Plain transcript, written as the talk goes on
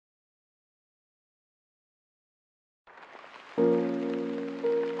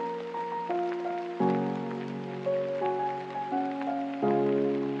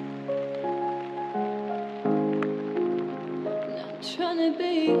trying to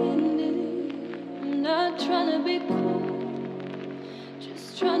be in it. I'm not trying to be cool.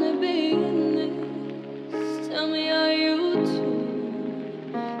 Just trying to be in this. Tell me how you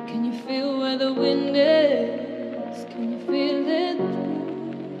do. Can you feel where the wind is? Can you feel it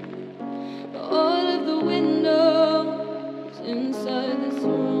through all of the windows inside this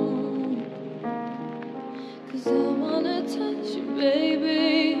room? 'Cause I wanna touch you,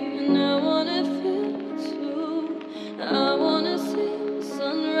 baby, and I wanna feel it too. I wanna see the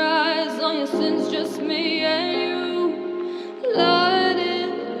sunrise on your sins, just me and you. Light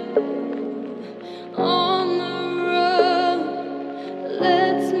it on the road.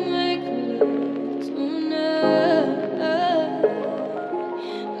 Let's make love tonight.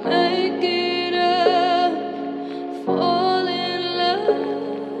 Make it up, fall in love,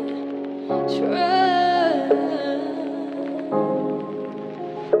 try.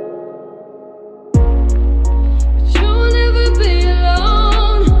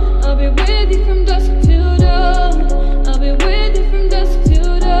 From dusk till dawn, I'll be with you from dusk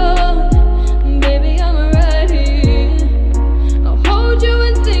till dawn. Baby, I'm right here. I'll hold you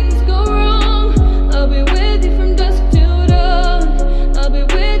when things go wrong. I'll be with you from dusk till dawn. I'll be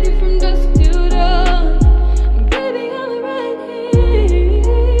with you from dusk till dawn. Baby, I'm right here.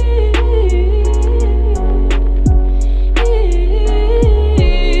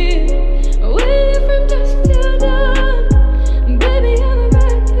 With you from dusk till dawn. Baby, I'm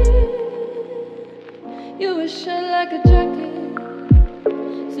right here. You were shut like a jacket,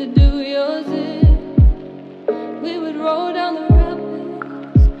 so do yours in. We would roll down the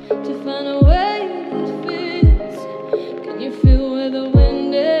rapids to find a way that fits. Can you feel where the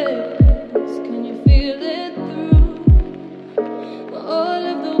wind is? Can you feel it through all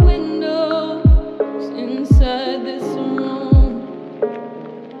of the windows inside this room?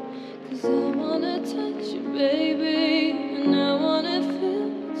 'Cause I wanna touch you, baby, and I wanna feel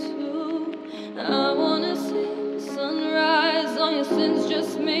it too. I wanna see the sunrise on your sins,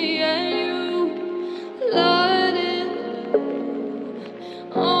 just me and you. Light it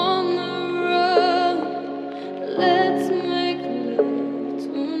on the road. Let's make love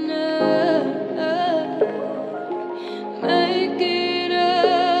tonight. Make it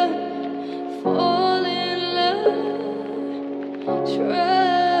up, fall in love,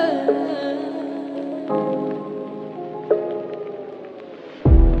 try.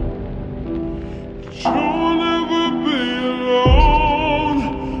 You'll never be alone.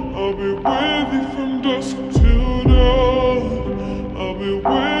 I'll be with you from dusk till dawn. I'll be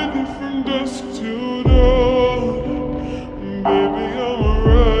with you from dusk till dawn. Baby, I'm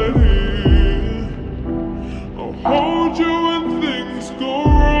right here. I'll hold you when things go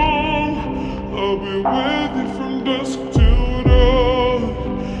wrong. I'll be with you from dusk till dawn.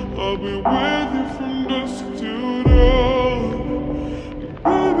 I'll be with you from dusk till dawn.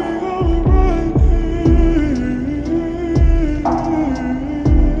 Baby, I'm right here.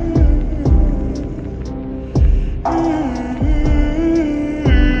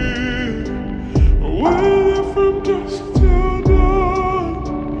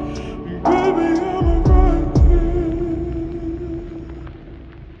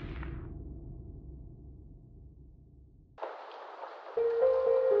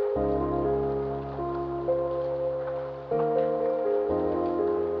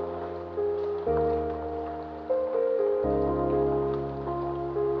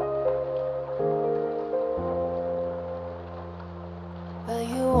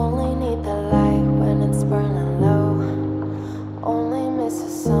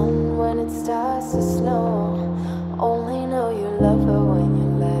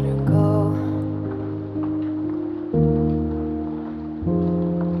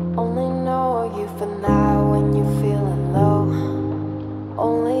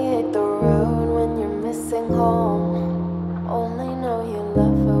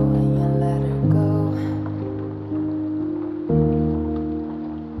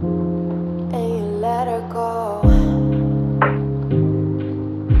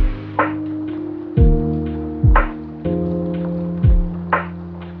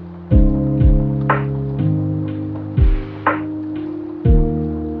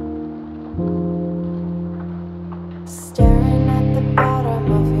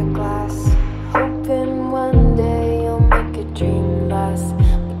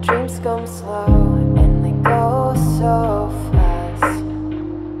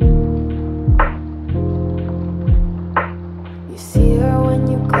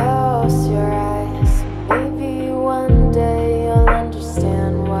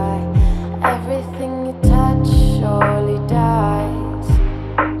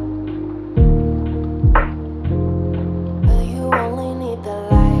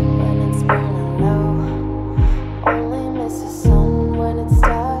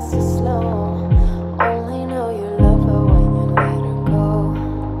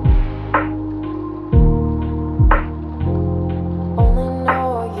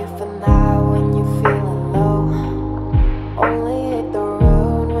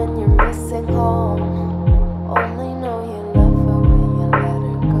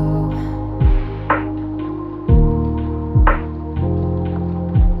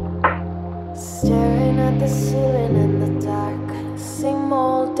 at the ceiling in the dark, same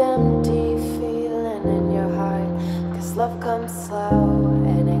old empty feeling in your heart. Cause love comes slow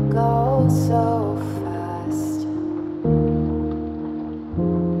and it goes so fast.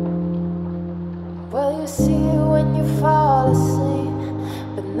 Well, you see it when you fall asleep,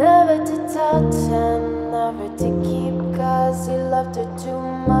 but never to touch and never to keep. Cause you loved her too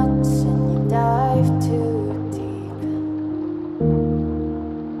much and you dive too deep.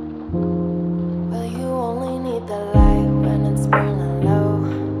 Well, you only need the light when it's burning low,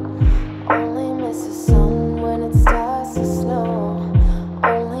 only miss the sun when it starts to snow,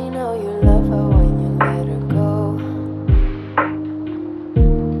 only know you love her when you let her go,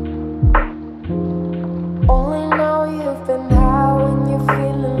 only know you've been high when you're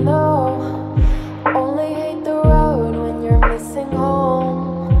feeling low, only hate the road when you're missing home.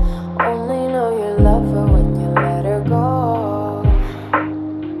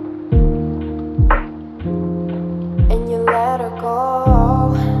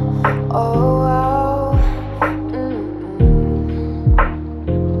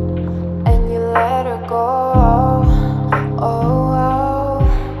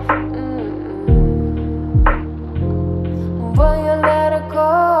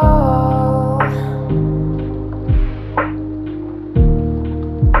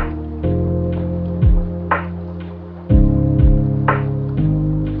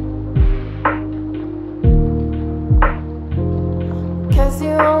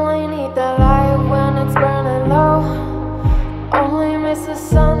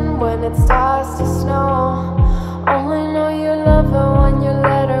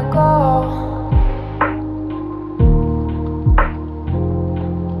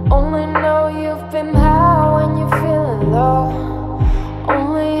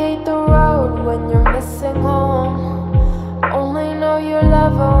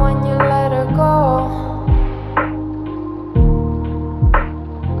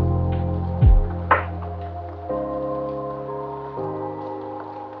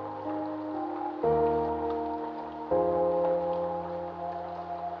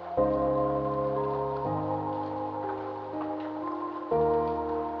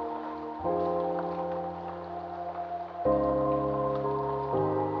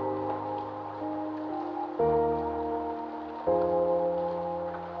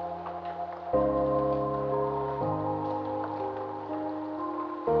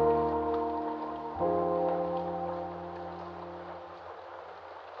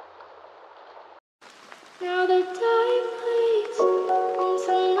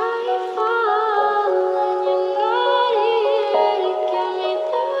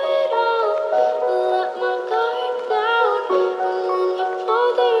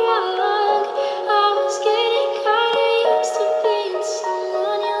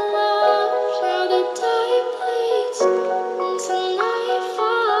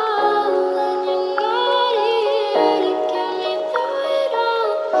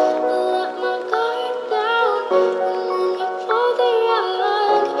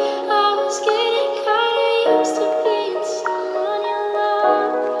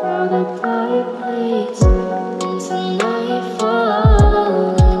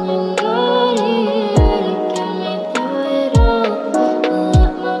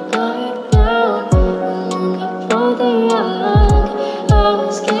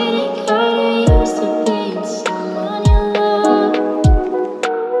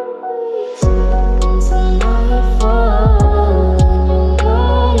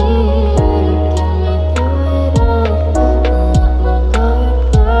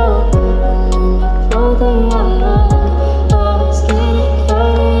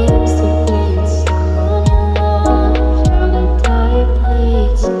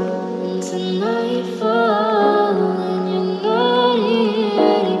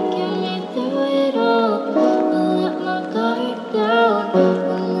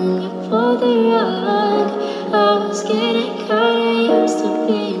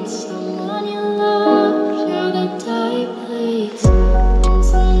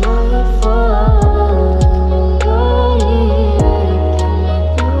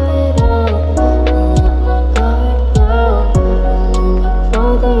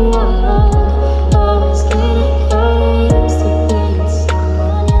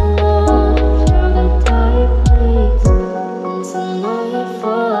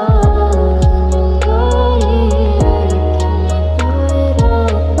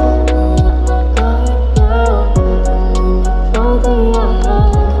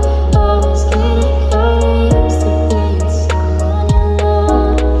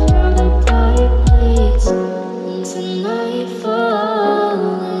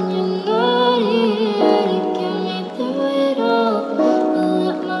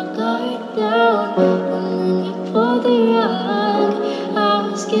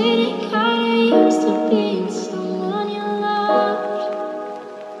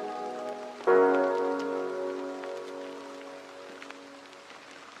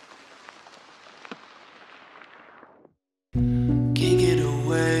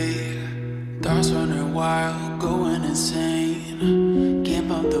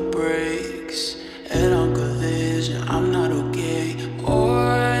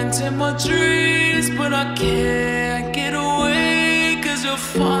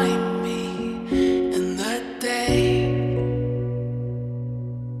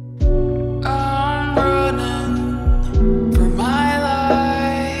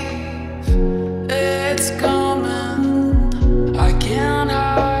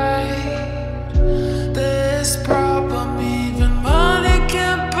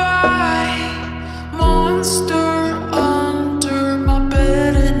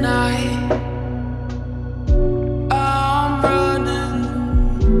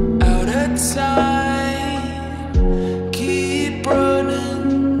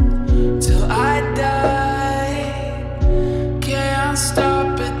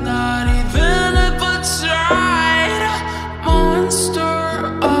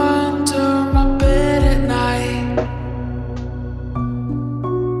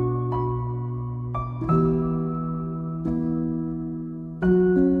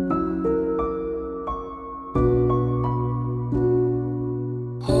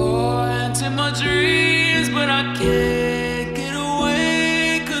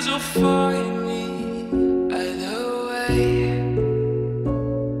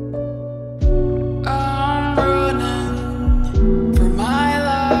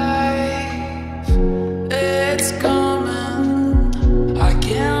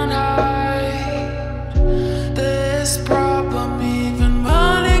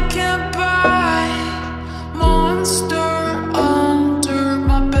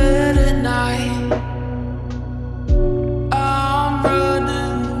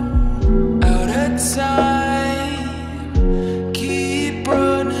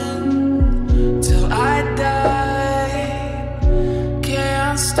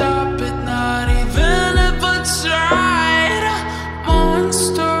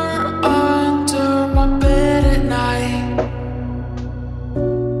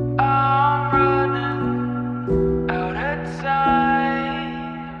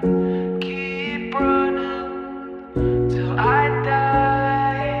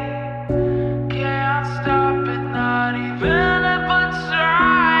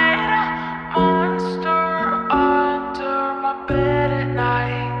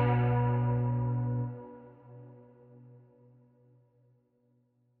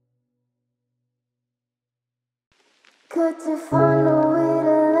 Could you find a way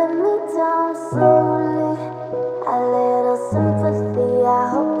to let me down slowly? A little sympathy, I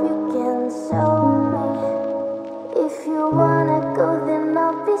hope you can show me. If you wanna go, then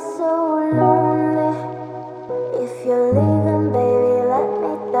I'll be so lonely. If you're leaving, baby, let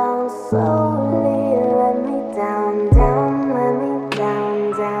me down slowly. Let me down, down, let me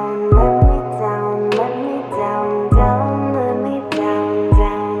down, down, let me down, let me down, down, let me down,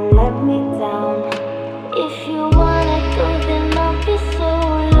 down, let me down. If you wanna go, then I'll be so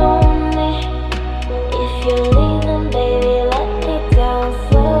lonely. If you're leaving, baby, let me down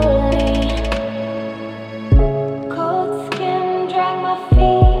slowly. Cold skin, drag my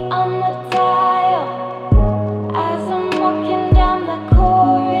feet on the tile as I'm walking down the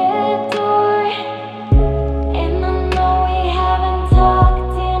corridor. And I know we haven't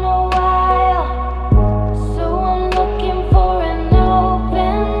talked in a while, so I'm looking for an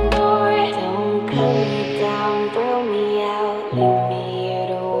open door. Don't cut me down, throw me out, leave me here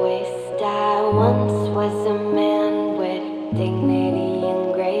to waste. I once was a man with dignity and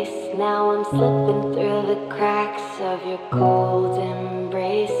grace. Now I'm slipping through the cracks of your cold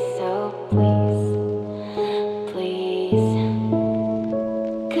embrace. So please, please,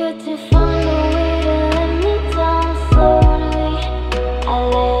 could you find a way to let me down slowly? A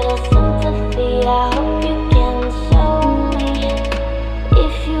little sympathy, I hope you can show me.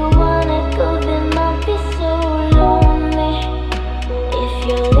 If you wanna go, then I'll be so lonely. If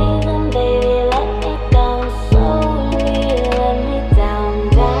you're leaving, baby, let me down slowly. Let me down,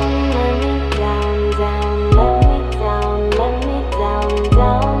 down, let me down, down, let me down, let me down,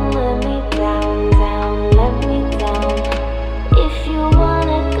 down, let me down, down, let me down. If you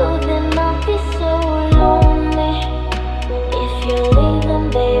wanna go, then I'll be so lonely. If you're leaving,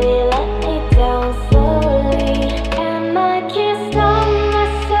 baby, let me down slowly. And I can't stop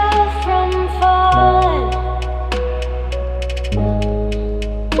myself from falling.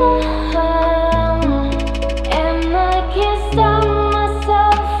 And I can't stop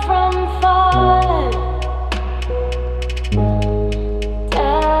myself from falling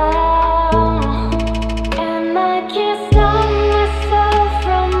down. And I can't stop myself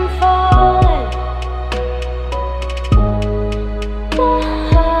from falling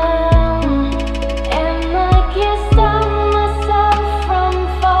down. And I can't stop myself from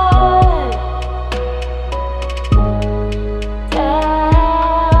falling down.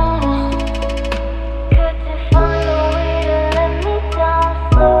 Could you find a way to let me down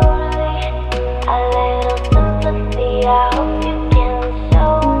slowly? A little sympathy, I hope you can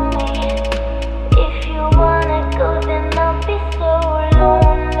show me. If you wanna go, then I'll be so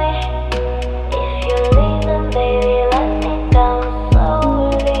lonely. If you're leaving, baby, let me down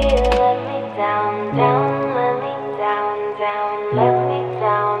slowly. Let me down, down, let me down, down, let me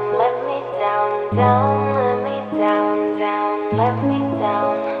down, let me down, down, let me down, down, let me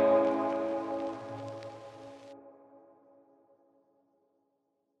down.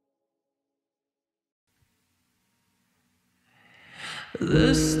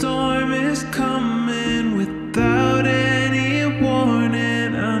 The storm is coming without any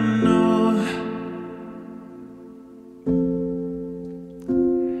warning, I know.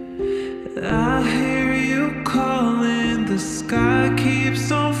 I hear you calling, the sky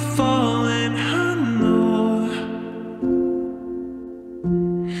keeps on falling, I know.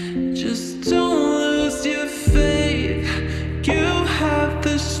 Just don't lose your faith, you have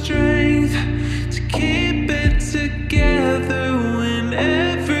the strength to keep it together when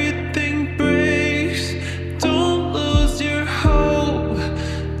everything breaks. Don't lose your hope,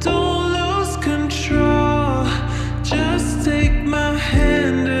 don't lose control. Just take my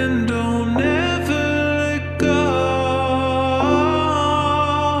hand and don't ever let go.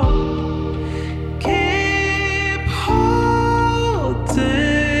 Keep holding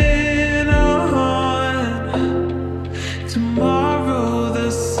on. Tomorrow the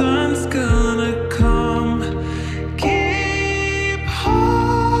sun's gonna come. Keep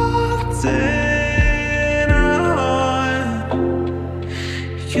holding on.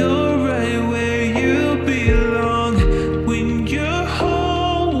 You're right where you belong when your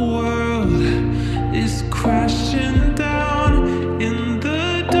whole world is crashing down in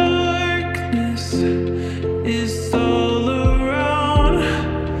the darkness is all around.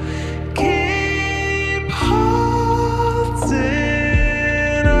 Keep holding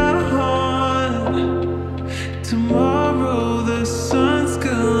on. Tomorrow the sun's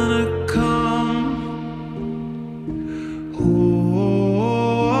gonna come.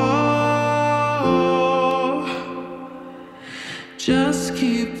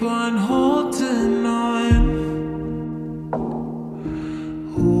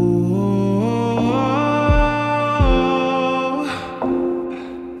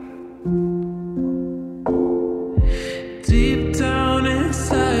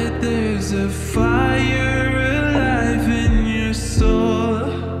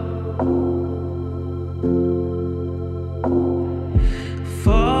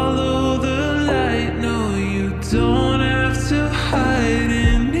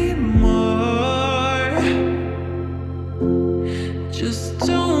 Just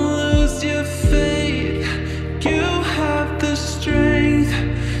don't lose your faith. You have the strength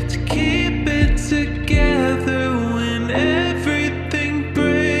to keep it together when everything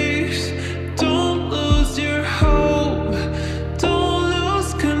breaks. Don't lose your hope. Don't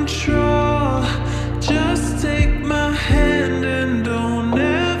lose control. Just take my hand and don't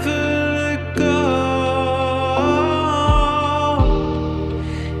ever let go.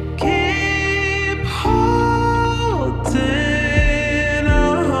 Keep holding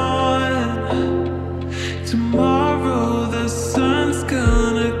on. Tomorrow the sun's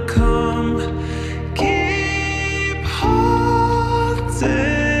gonna come. Keep holding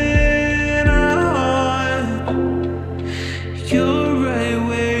on. You're right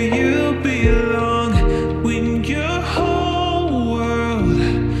where you belong when your whole world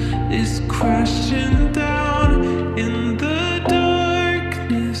is crashing down in the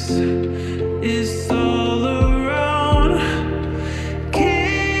darkness. It's all around.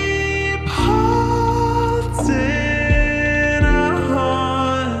 Keep holding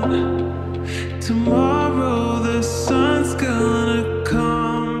on. Tomorrow the sun's gonna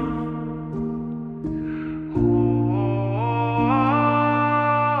come.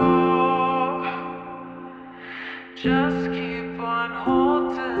 Just keep on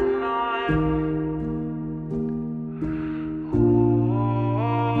holding on.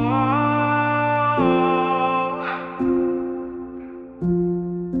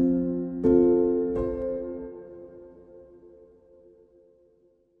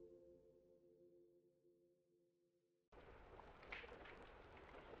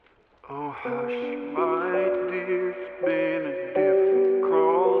 Oh hush, my dear, it's been a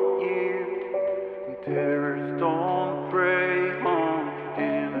difficult year, and terrorists don't prey on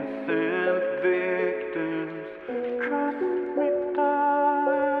innocent victims. Trust me,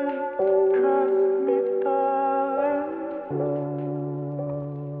 darling, trust me, darling.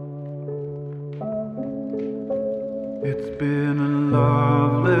 It's been a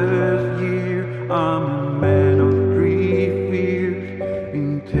loveless year. I'm a man of three fears: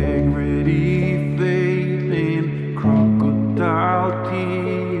 integrity, faith, and crocodile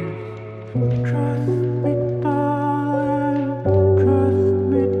tears. Trust me, darling, trust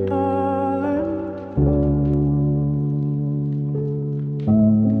me, darling.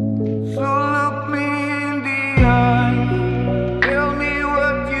 So look me in the eye, tell me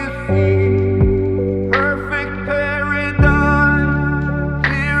what you see. Perfect paradise,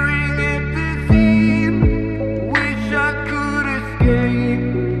 tearing at the seam. Wish I could escape.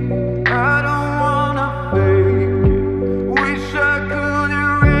 I don't wanna fake it. Wish I could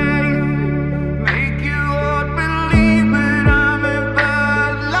erase it. Make you all believe that I'm a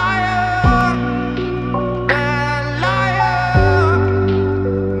bad liar. Bad liar.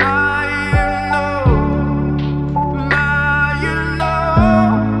 Now you know. Now you know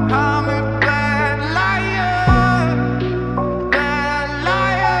I'm a bad liar. Bad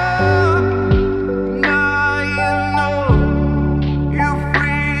liar. Now you know. You're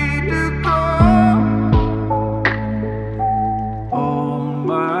free to go. All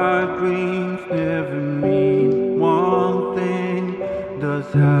my dreams never mean one thing. Does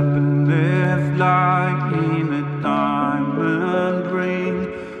happiness lie in a diamond ring?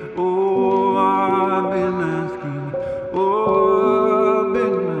 Oh, I've been asking. Oh, I've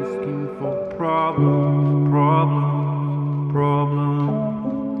been asking for problems, problems, problems.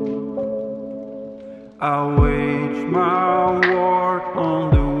 I wage my war on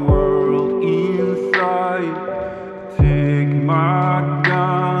the world inside. Take my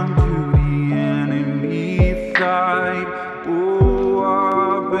gun to the enemy's side. Oh,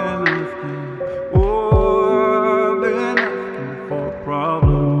 I've been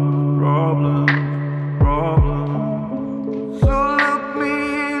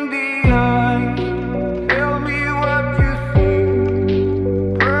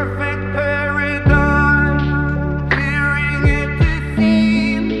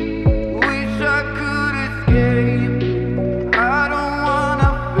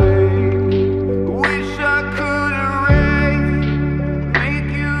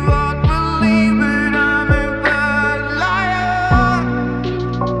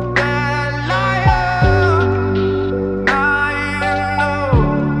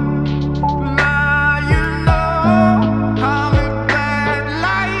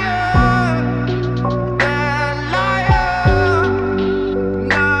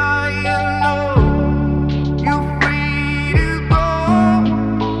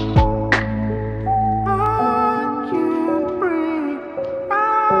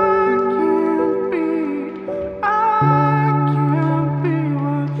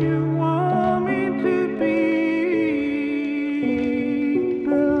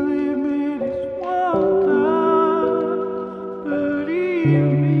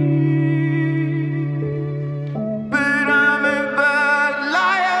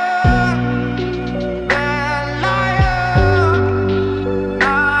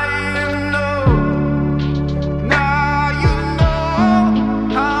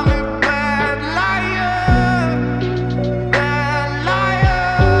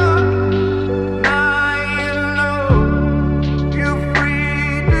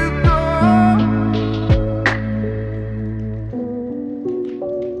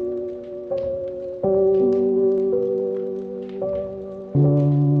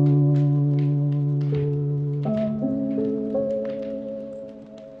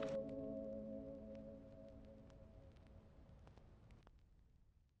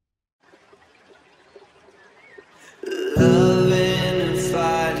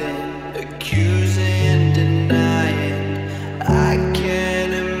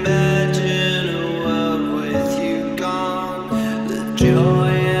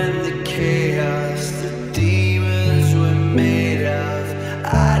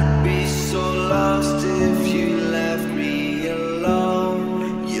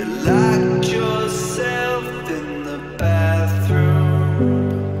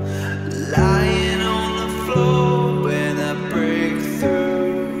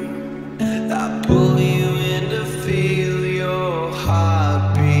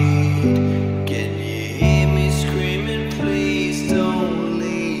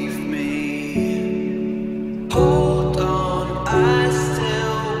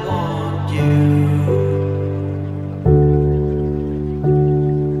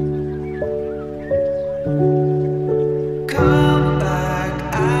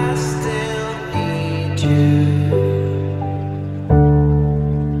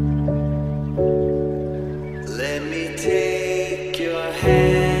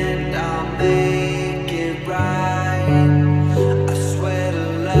hand, I'll make it right. I swear to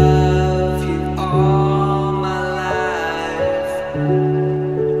love you all my life.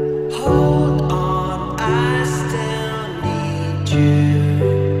 Hold on, I still need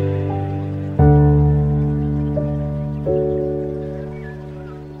you.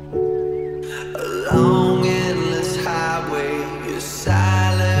 A long endless highway, you're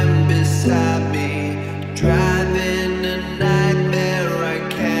silent beside me. Driving a nightmare, I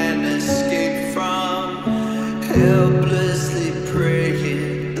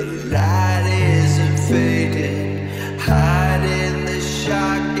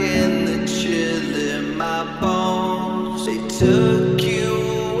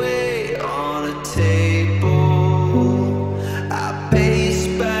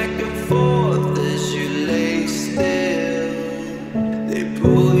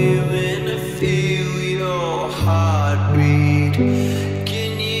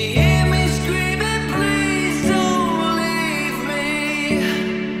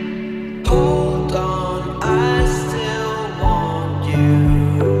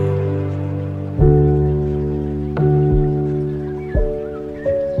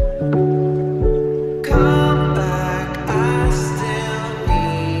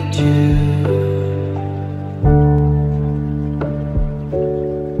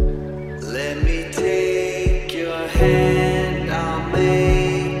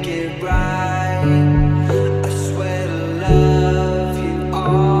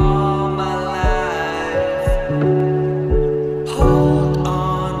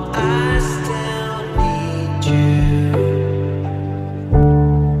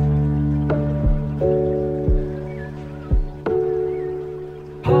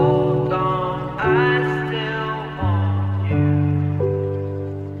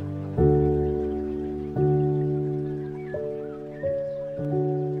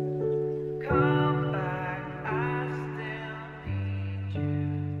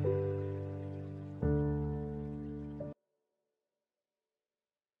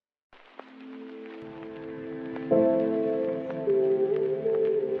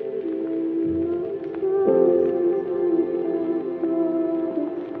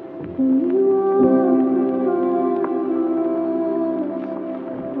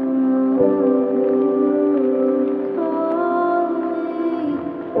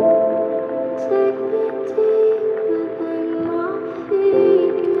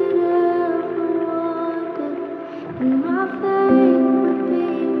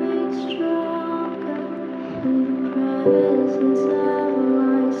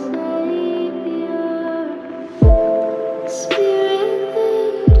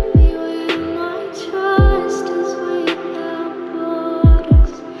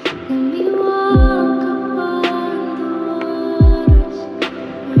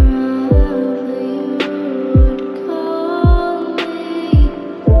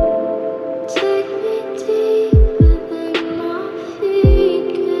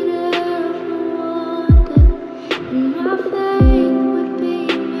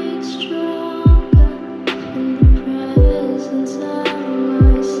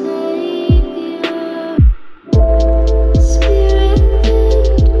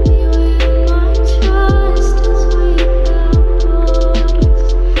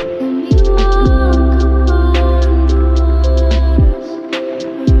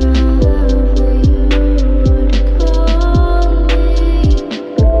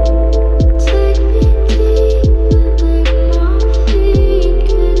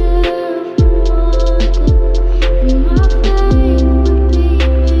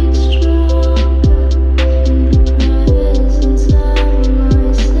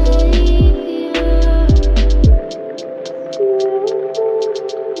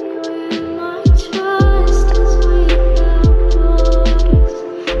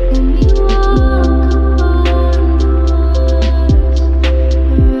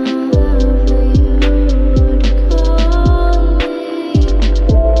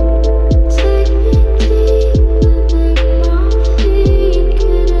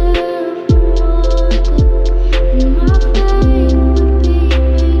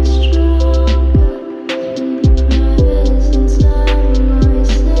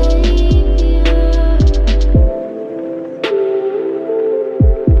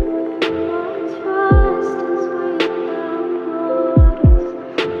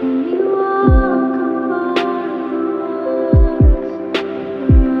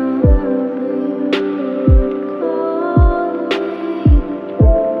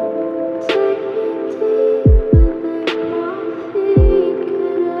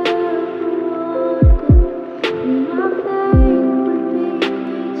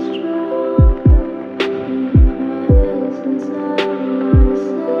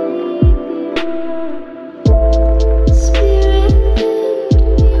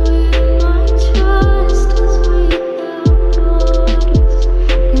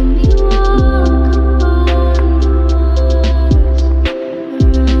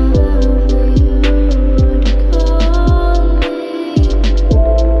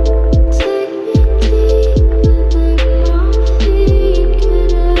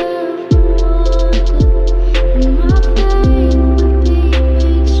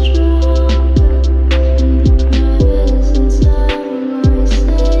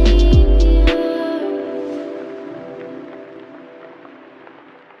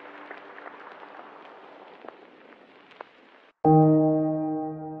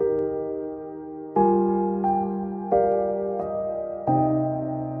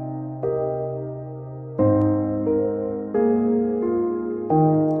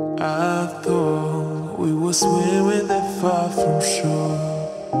were swimming that far from shore,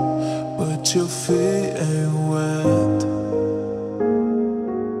 but your feet ain't wet.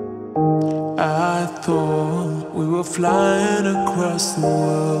 I thought we were flying across the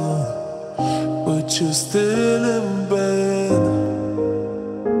world, but you're still in bed.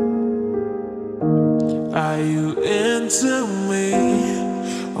 Are you into me?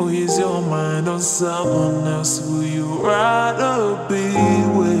 Or is your mind on someone else who you rather be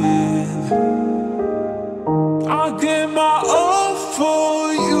with? I gave my all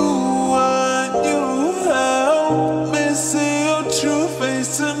for you and you help me see your true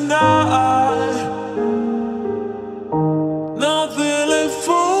face tonight. Nothing left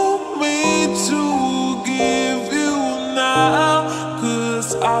for me to give you now, 'cause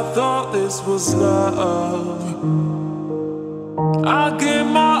I thought this was love. I gave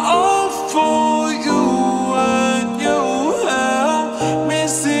my all for you and you help me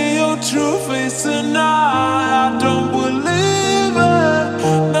see your true face tonight. I don't believe it.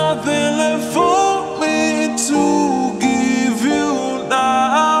 Nothing left for me to give you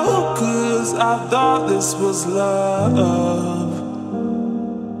now, 'cause I thought this was love.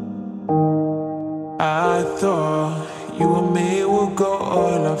 I thought you and me would go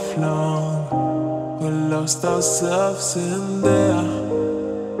all along. We lost ourselves in there.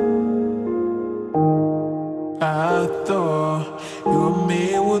 I thought you and me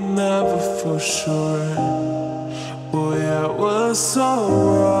would never for sure. Boy, I was so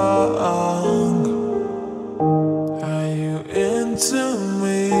wrong. Are you into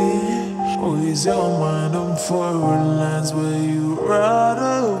me? Or is your mind on foreign lands where you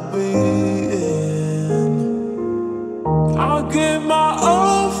rather be in? I gave my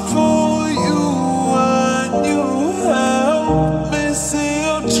all for you and you help me see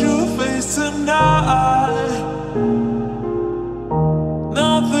your true face tonight.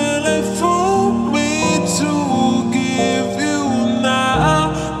 Nothing left for me to give you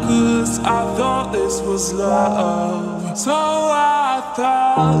now, 'cause I thought this was love. So I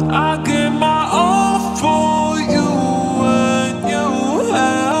thought I gave my all for you and you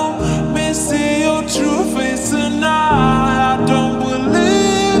help me see your true face tonight. I don't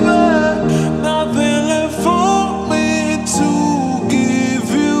believe it. Nothing left for me to give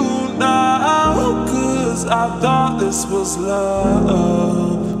you now, 'cause I thought this was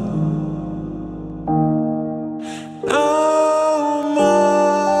love. No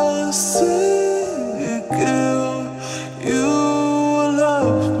more seeking, you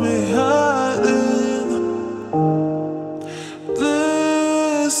left me hiding.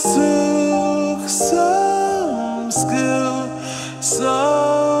 This took some skill, so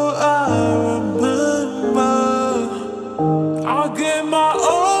I remember. I gave my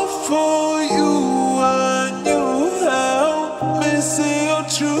all for you and you help me see your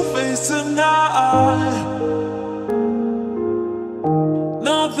true face tonight.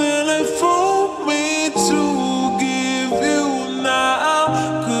 Nothing left for me to give you now,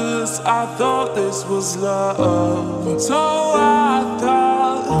 'cause I thought this was love. So I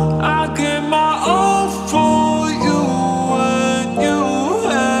thought I gave my all for you and you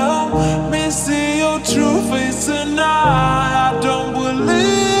help me see your true face tonight. I don't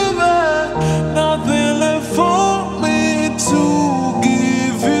believe it. Nothing left for me to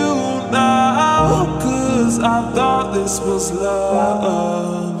give you now, 'cause I thought this was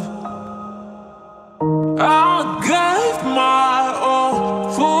love. I gave my all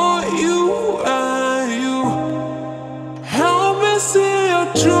for you and you help me see your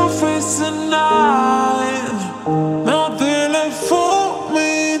true face tonight. Nothing left for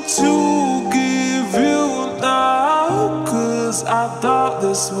me to give you now, 'cause I thought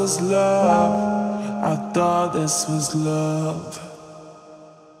this was love. I thought this was love.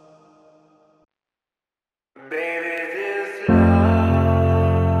 Baby, this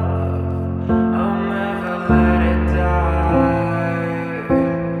love, I'll never let it die.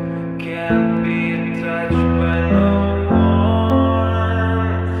 Can't be touched by no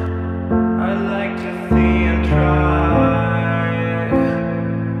one. I'd like to see you try.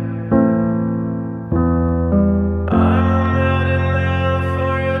 I'm not enough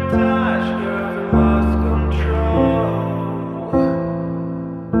for your touch, girl, you lost control.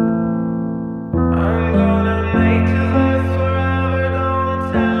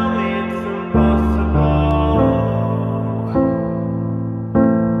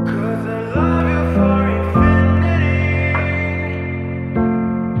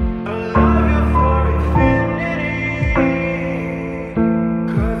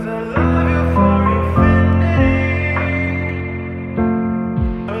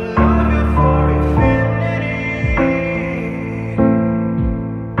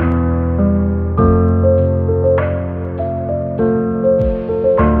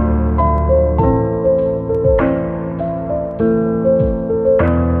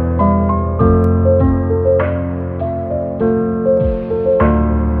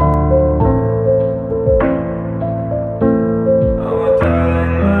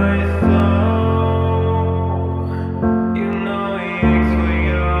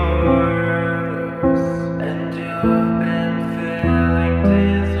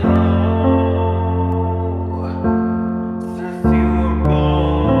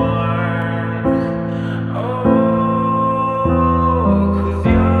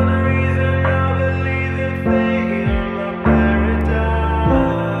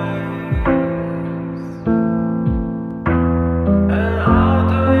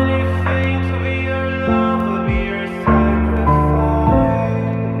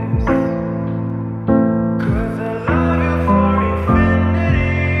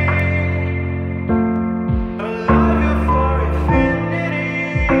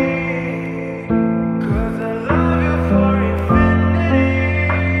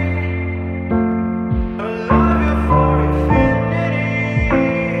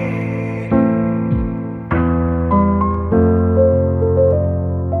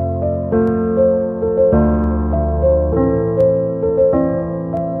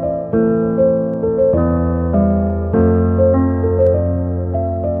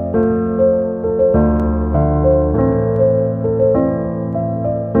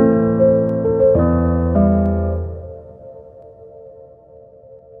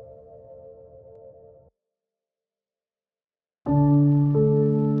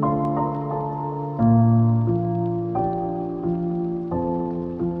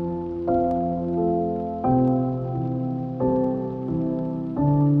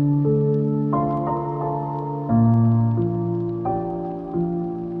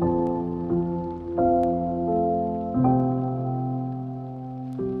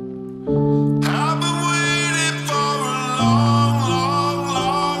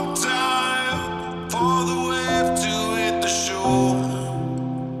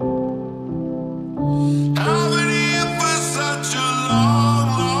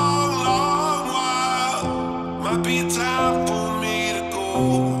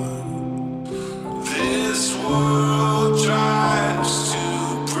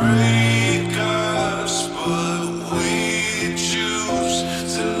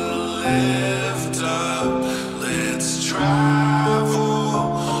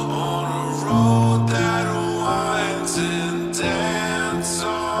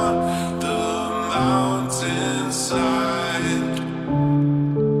 on the mountainside.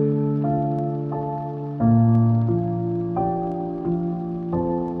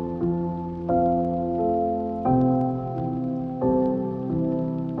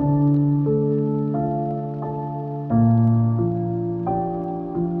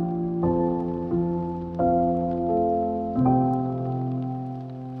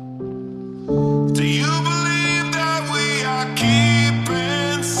 Do you believe that we are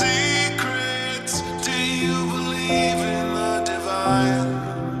keeping secrets? Do you believe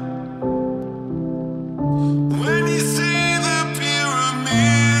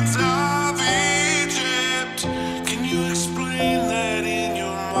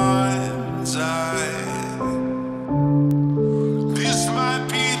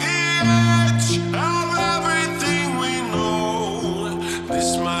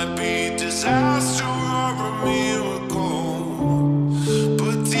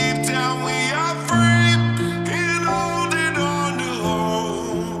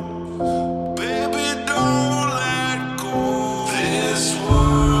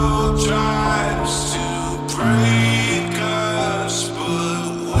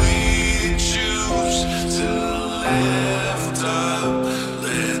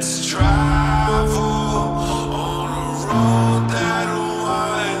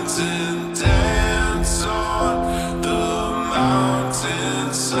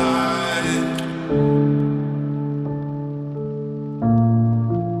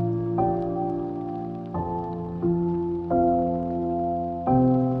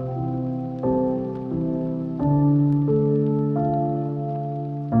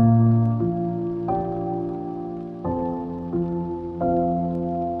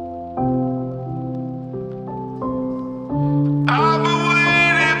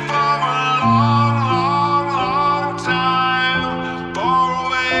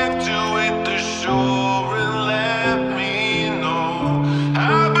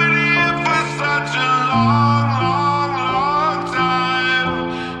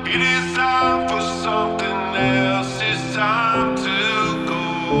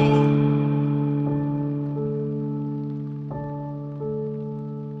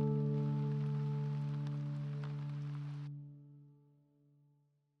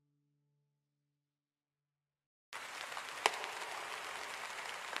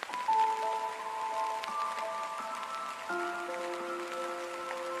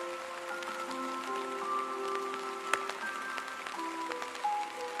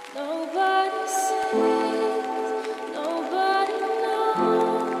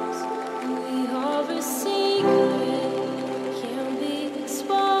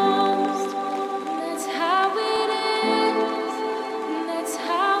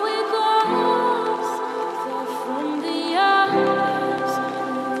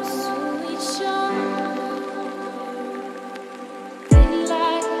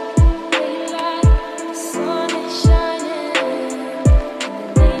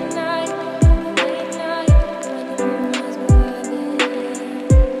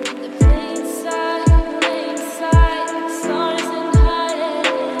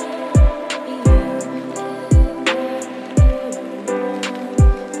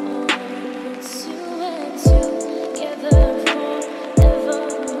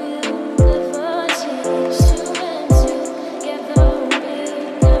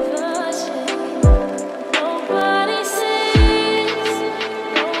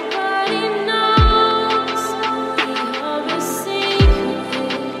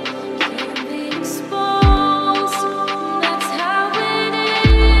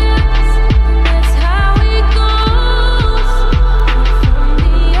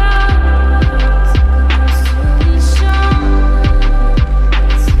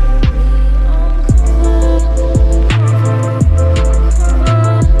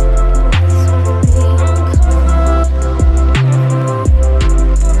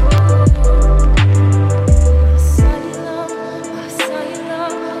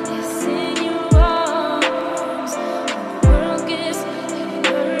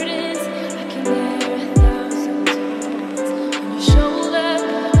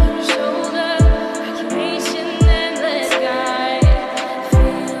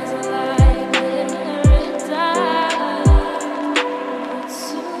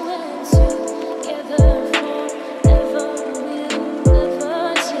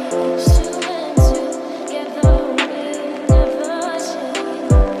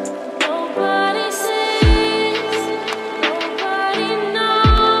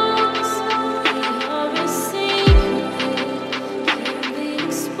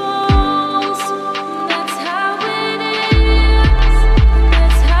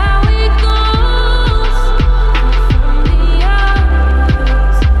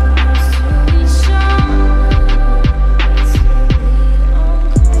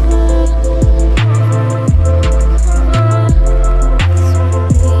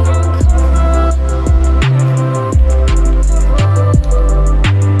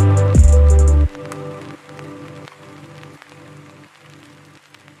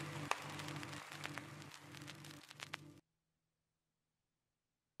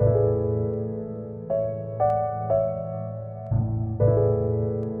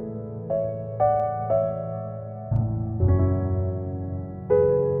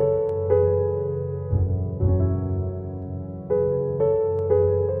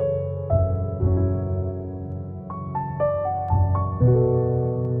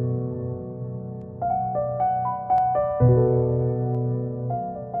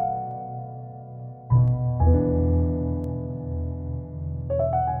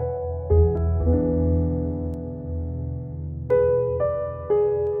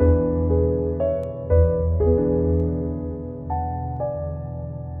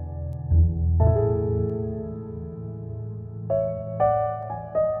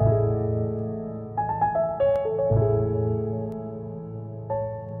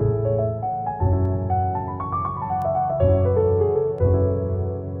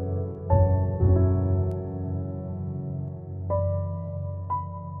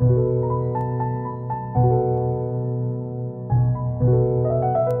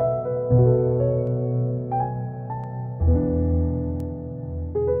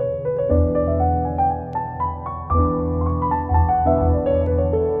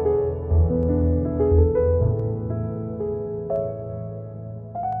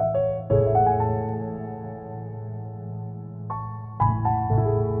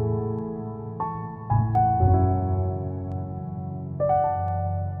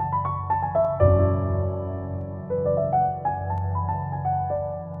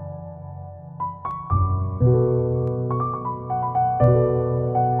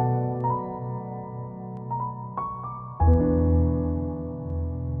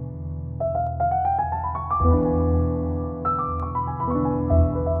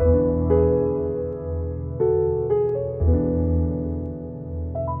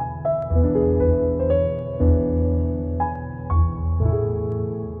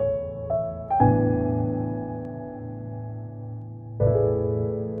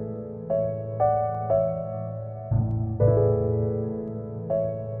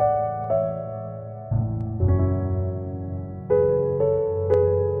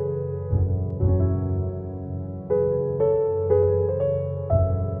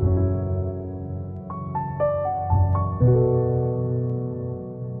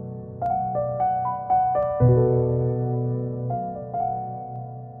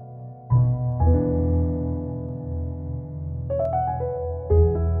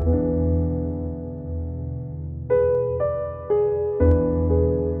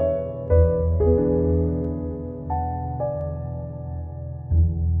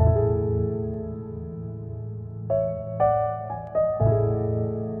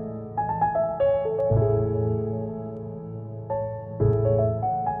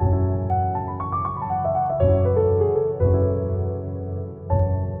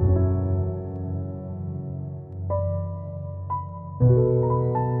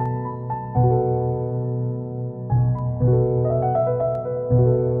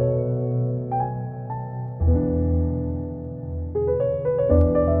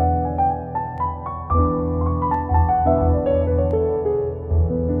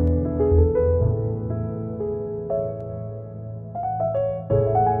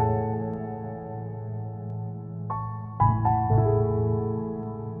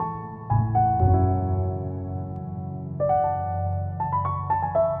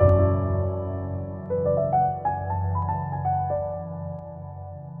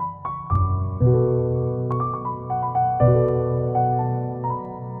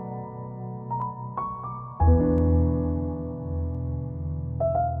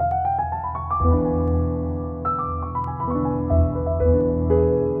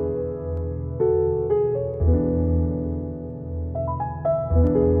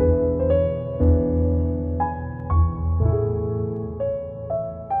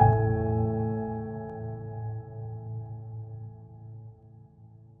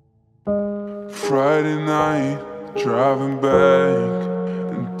Friday night, driving back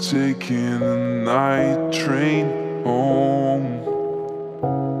and taking the night train home.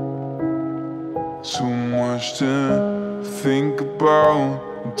 Too much to think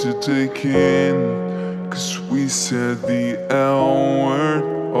about, to take in, 'cause we said the Elle word,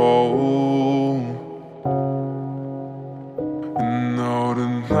 oh. And now the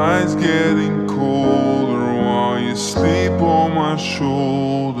night's getting colder while you sleep on my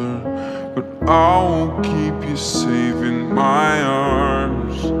shoulder, but I won't keep you safe in my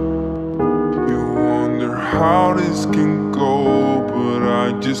arms. You wonder how this can go, but I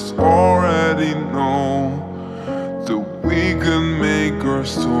just already know that we can make our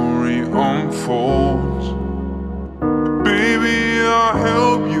story unfold. Baby, I'll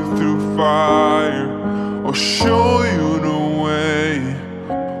help you through fire, I'll show you the way.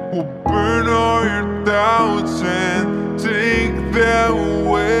 We'll burn all your doubts and take them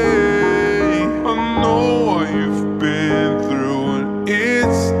away. I know what you've been through and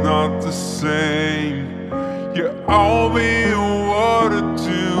it's not the same. Yeah, I'll be your water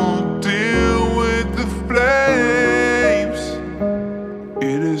to deal with the flames.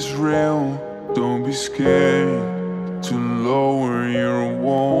 It is real, don't be scared to lower your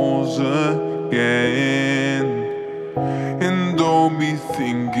walls again. And don't be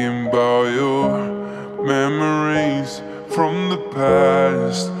thinking about your memories from the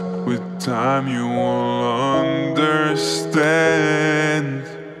past. With time you will understand.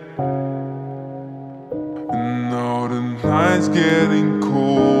 And now the night's getting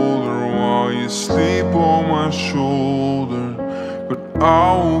colder while you sleep on my shoulder, but I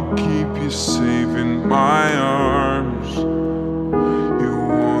will keep you safe in my arms. You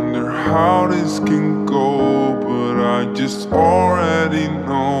wonder how this can go, but I just already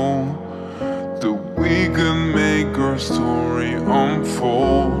know that we can make our story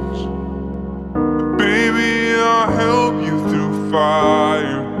unfold. Baby, I'll help you through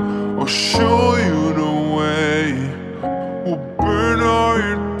fire, I'll show you the way. We'll burn all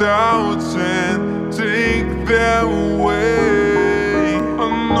your doubts and take them away. I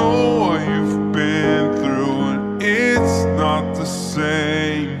know what you've been through and it's not the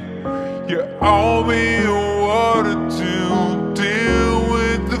same. Yeah, I'll be your water to deal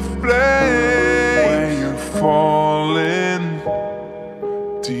with the flames. When you're falling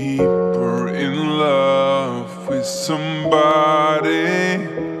deeper in love with somebody,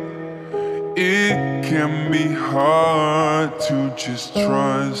 it can be hard to just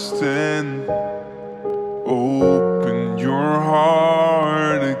trust and open your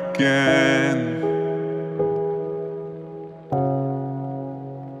heart again.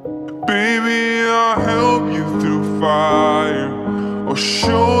 Baby, I'll help you through fire, I'll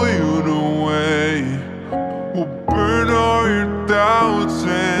show you the way. We'll burn all your doubts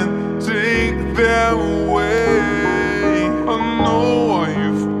and take them away. I know what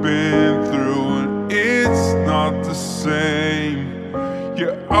you've been through and it's not the same.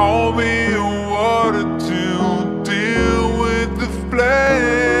 Yeah, I'll be your water to deal with the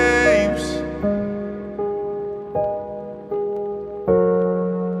flames.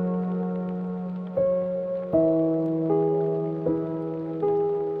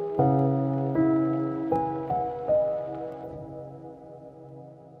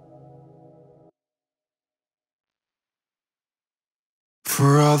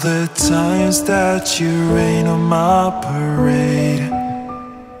 For all the times that you rain on my parade,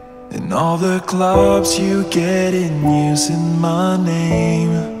 and all the clubs you get in using my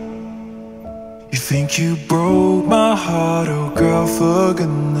name. You think you broke my heart, oh girl, for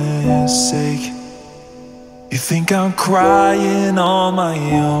goodness sake. You think I'm crying on my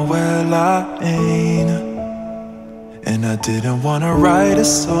own, well I ain't. And I didn't wanna write a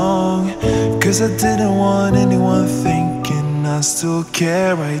song, 'cause I didn't want anyone thinking I still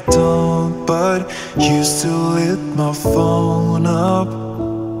care, I don't. But you still lit my phone up,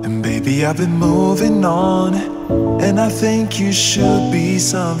 and baby I've been moving on. And I think you should be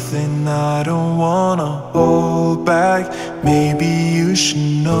something I don't wanna hold back. Maybe you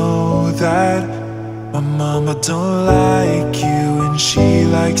should know that my mama don't like you and she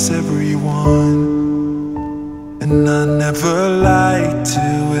likes everyone. And I never like to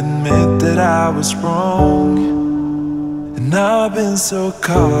admit that I was wrong. And I've been so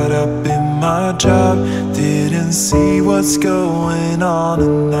caught up in my job, didn't see what's going on.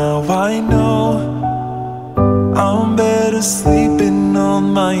 And now I know I'm better sleeping on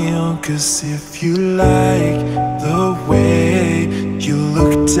my own. 'Cause if you like the way you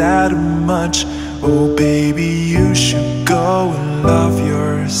looked at much. Oh baby, you should go and love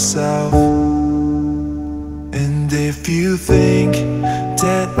yourself. And if you think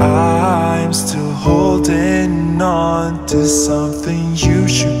that I'm still holding on to something, you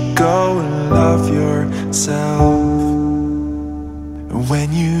should go and love yourself.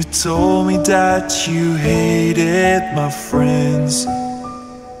 When you told me that you hated my friends,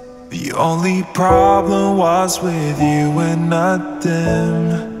 the only problem was with you and not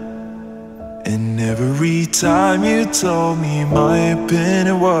them. And every time you told me my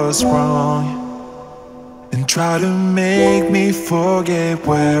opinion was wrong, and try to make me forget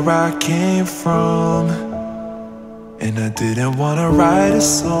where I came from. And I didn't wanna write a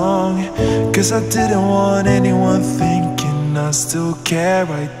song, cause I didn't want anyone thinking I still care.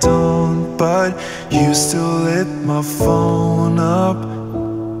 I don't, but you still lit my phone up.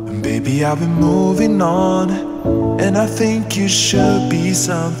 And baby, I've been moving on, and I think you should be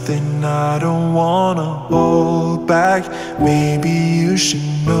something I don't wanna hold back. Maybe you should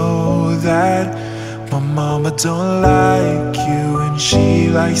know that my mama don't like you and she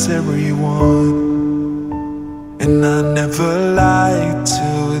likes everyone. And I never liked to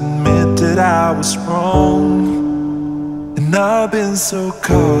admit that I was wrong. And I've been so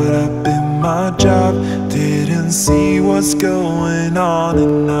caught up in my job, didn't see what's going on.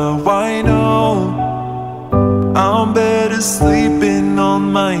 And now I know I'm better sleeping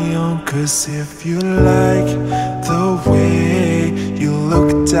on my own. Cause if you like the way you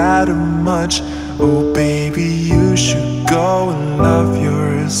looked at her much, oh baby, you should go and love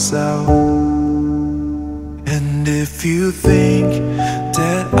yourself. And if you think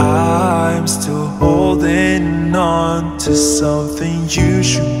that I'm still holding on to something, you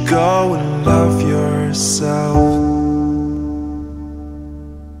should go and love yourself.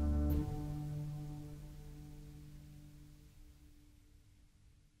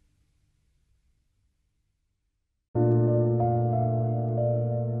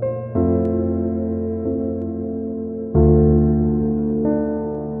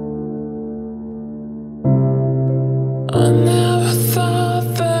 I never thought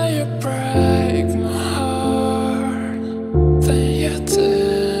that you'd break my heart, then you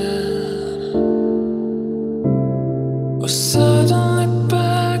did. We're suddenly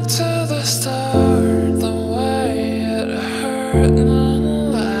back to the start, the way it hurt,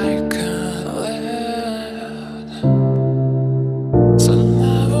 none like could live. So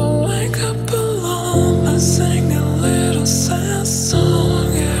never wake up alone and sing a little sad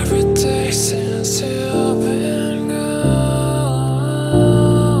song every day since you've been gone.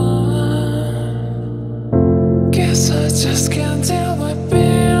 Guess I just can't deal with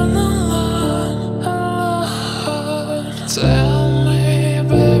being alone, alone. Tell me,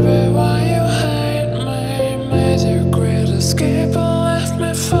 baby, why you hate me? Made your great escape and left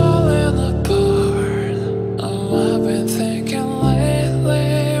me falling apart. Oh, I've been thinking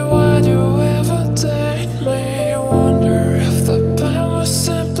lately, why'd you ever date me? Wonder if the pain was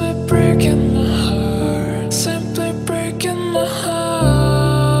simply breaking my heart, simply breaking my heart.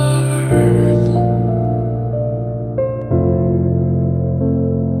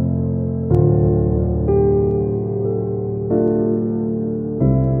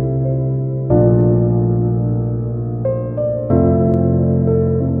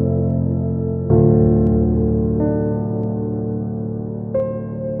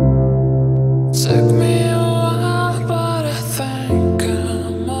 Took me a while, but I think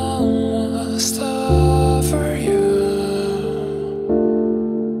I'm almost over you.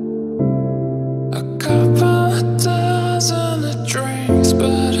 A couple of dozen of drinks,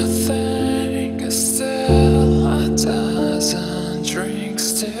 but I think it's still a dozen drinks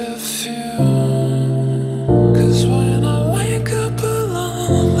too few. Cause when I wake up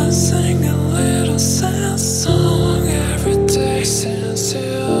alone, I sing a little sad song every day since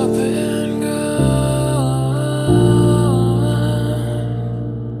you've been gone.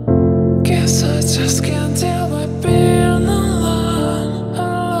 Guess I just can't deal with being alone,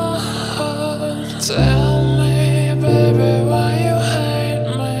 alone. Tell me, baby, why you hate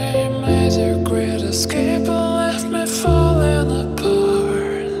me? Made your great escape and left me falling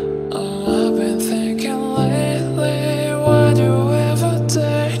apart. Oh, I've been thinking lately, why'd you ever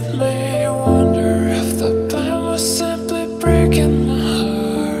date me? Wonder if the pain was simply breaking my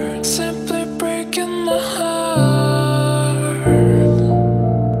heart, simply breaking my heart.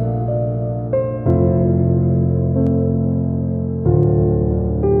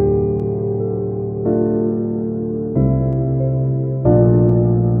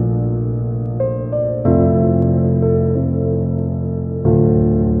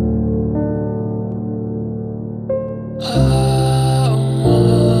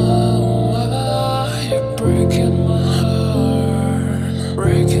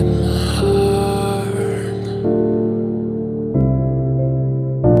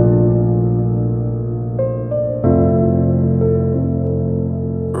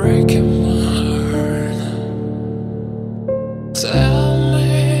 breaking my heart. Tell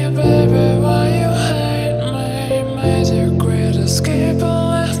me, baby, why you hate me? Made your great escape and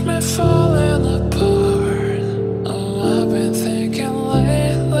left me falling apart. Oh, I've been thinking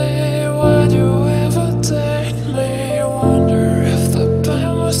lately, why'd you ever date me? Wonder if the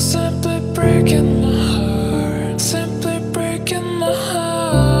pain was simply breaking my heart, simply breaking my heart.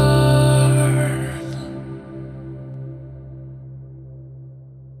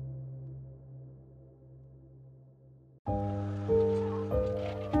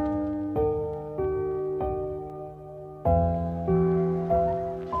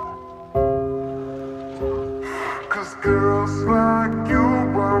 Cause girls like you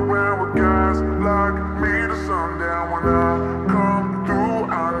run around with guys like me to sundown. When I come through,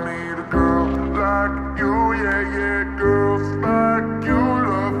 I need a girl like you, yeah, yeah. Girls like you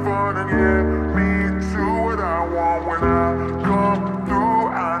love fun and yeah, me too. What I want when I come through,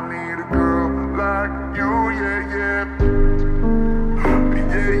 I need a girl like you, yeah, yeah.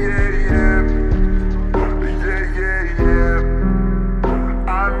 Yeah, yeah, yeah. Yeah, yeah, yeah. I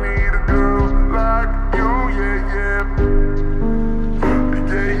need a girl like you, yeah, yeah.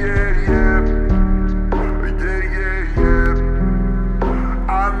 Yeah, yeah, yeah. Yeah, yeah, yeah.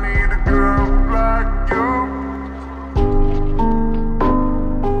 I need a girl like you.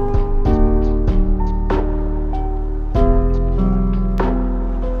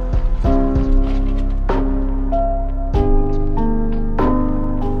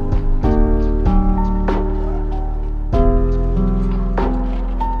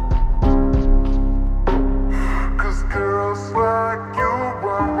 Cause girls like you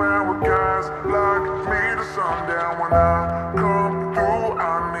run around with guys like me to sundown. When I come through, I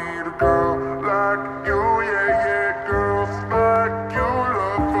need a girl like you, yeah, yeah. Girls like you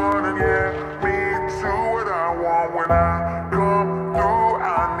love fun and yeah, me too. What I want when I come through, I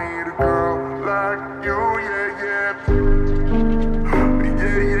need a girl like you, yeah, yeah.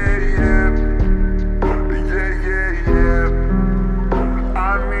 Yeah, yeah, yeah. Yeah, yeah, yeah. I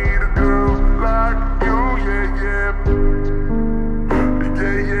need a girl like you, yeah, yeah.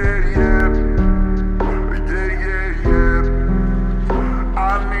 Yeah, yeah, yeah. Yeah, yeah, yeah. I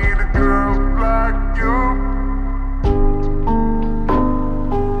need a girl like you.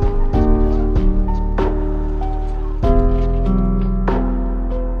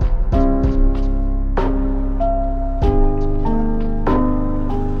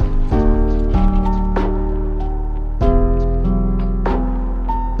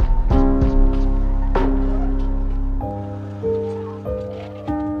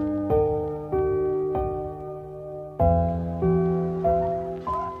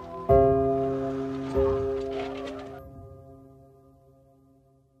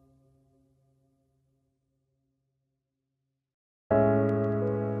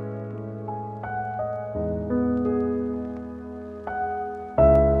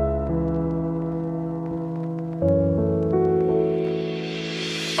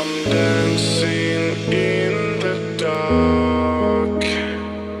 I'm dancing in the dark.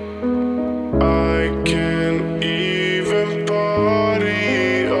 I can't even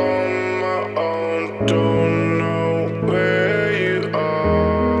party on my own. Don't know where you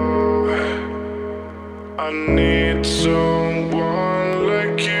are. I need someone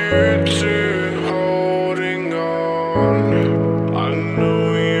like you to holding on. I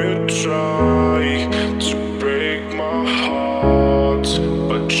know you try to break my heart,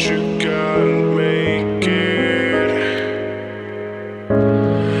 but you can't make it.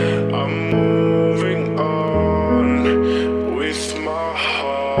 I'm moving on with my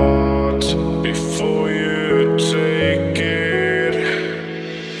heart before you take it.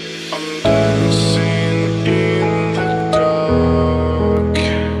 I'm dancing in the dark.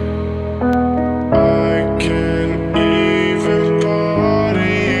 I can't even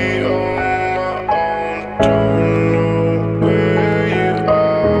party on my own. Don't know where you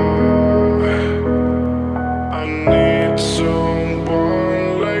are. I need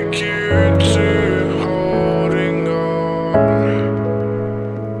someone like you to holding on.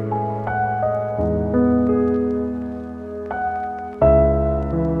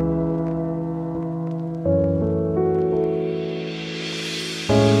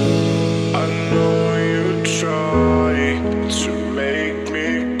 I know you try to make me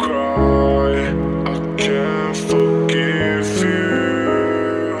cry. I can't forgive you.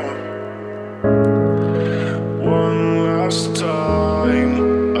 One last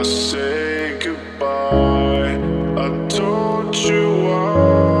time, I say goodbye. I told you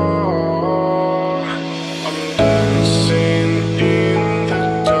why. I'm dancing in the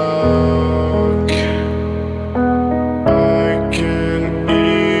dark. I can't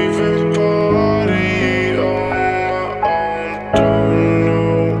even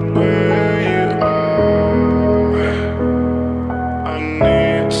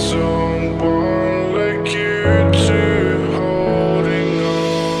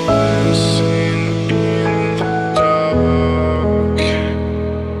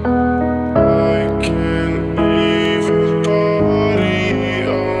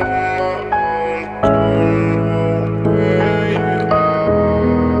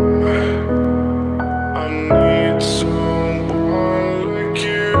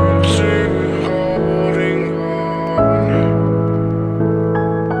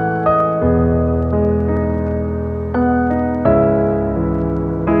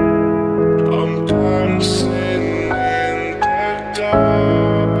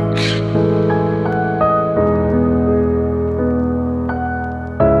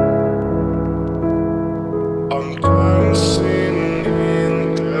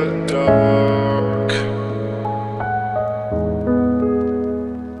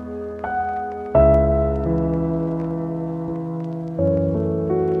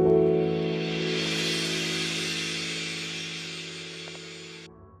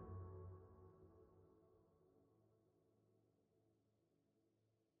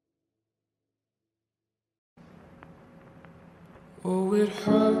Oh, it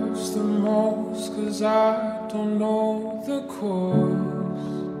hurts the most 'cause I don't know the cause.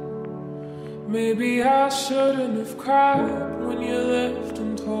 Maybe I shouldn't have cried when you left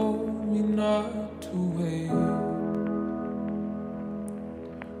and told me not to wait.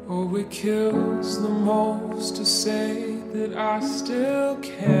 Oh, it kills the most to say that I still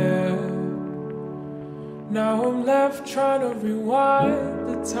care. Now I'm left trying to rewind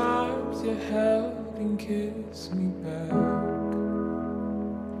the times you held and kissed me back.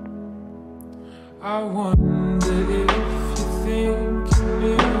 I wonder if you think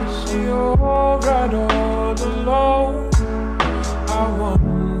you miss you're right all alone. I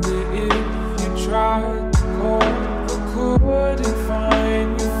wonder if you tried to call but couldn't find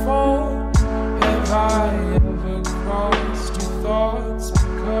your phone. Have I ever crossed your thoughts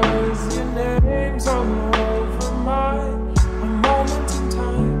because your name's all over mine? A moment in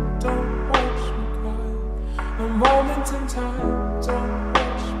time, don't watch me cry. A moment in time, don't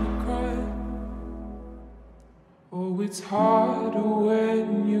watch me cry. Oh, it's harder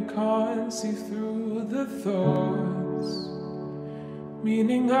when you can't see through the thoughts.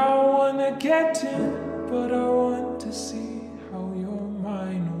 Meaning I wanna get in, but I want to see how your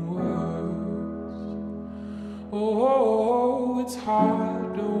mind works. Oh, it's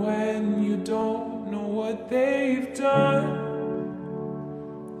harder when you don't know what they've done.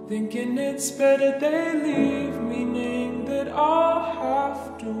 Thinking it's better they leave, meaning that I'll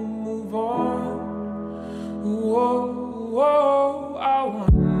have to move on. Whoa, whoa, I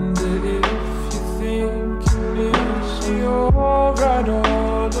wonder if you think you miss you're right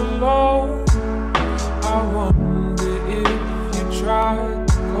all alone. I wonder if you tried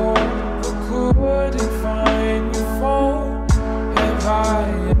to call but couldn't find your phone. Have I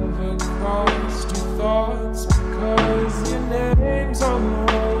ever crossed your thoughts because your name's all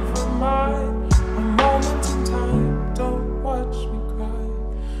over mine? A moment in time, don't watch me cry.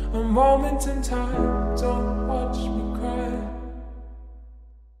 A moment in time, don't watch me cry.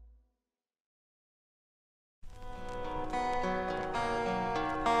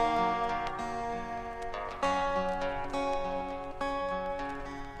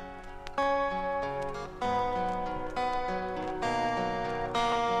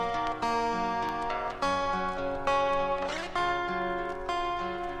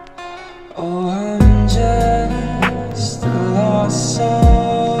 Oh, I'm just a lost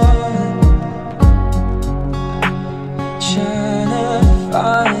soul, trying to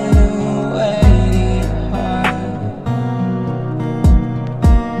find a way to hide.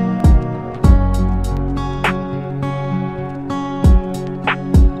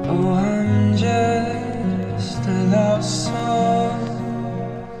 Oh, I'm just a lost soul,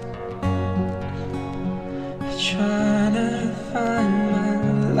 trying to find my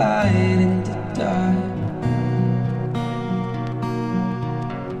light in the dark.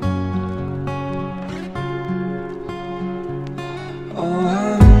 Oh,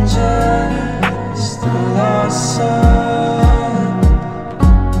 I'm just a lost soul,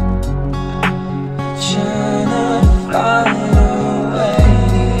 trying to find a way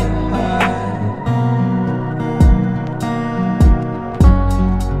to hide.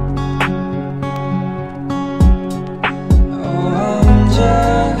 Oh, I'm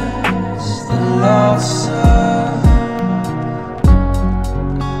just a lost soul,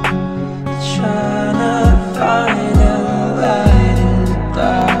 trying to find a light in the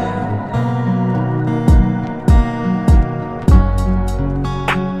dark.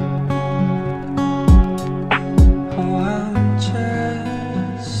 Oh, I'm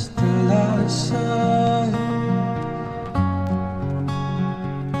just a lost soul,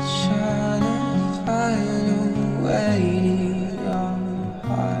 trying to find a way